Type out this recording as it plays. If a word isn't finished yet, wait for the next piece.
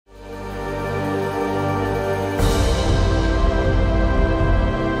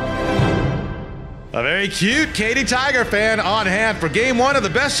A very cute Katy Tiger fan on hand for game one of the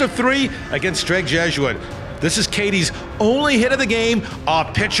best of three against Strake Jesuit. This is Katy's only hit of the game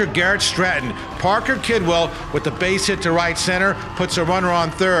off pitcher Garrett Stratton. Parker Kidwell with the base hit to right center puts a runner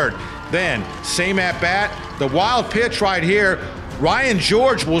on third. Then, same at bat, the wild pitch right here. Ryan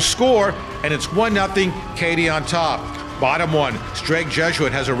George will score, and it's 1-0 Katy on top. Bottom one, Strake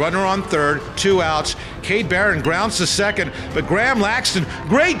Jesuit has a runner on third, 2 outs. Cade Barron grounds to second, but Graham Laxton,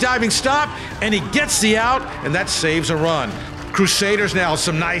 great diving stop, and he gets the out, and that saves a run. Crusaders now,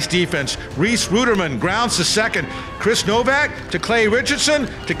 some nice defense. Reese Ruderman grounds to second. Chris Novak to Clay Richardson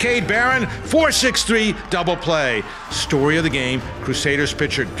to Cade Barron, 4-6-3 double play. Story of the game, Crusaders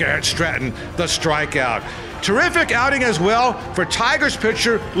pitcher Garrett Stratton, the strikeout. Terrific outing as well for Tigers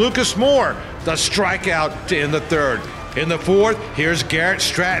pitcher Lucas Moore, the strikeout to end the third. In the fourth, here's Garrett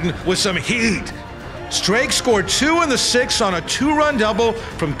Stratton with some heat. Strake scored 2 in the 6th on a 2-run double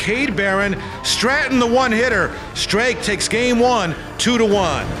from Cade Barron. Stratton the one-hitter. Strake takes game one,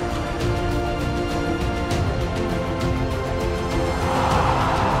 2-1.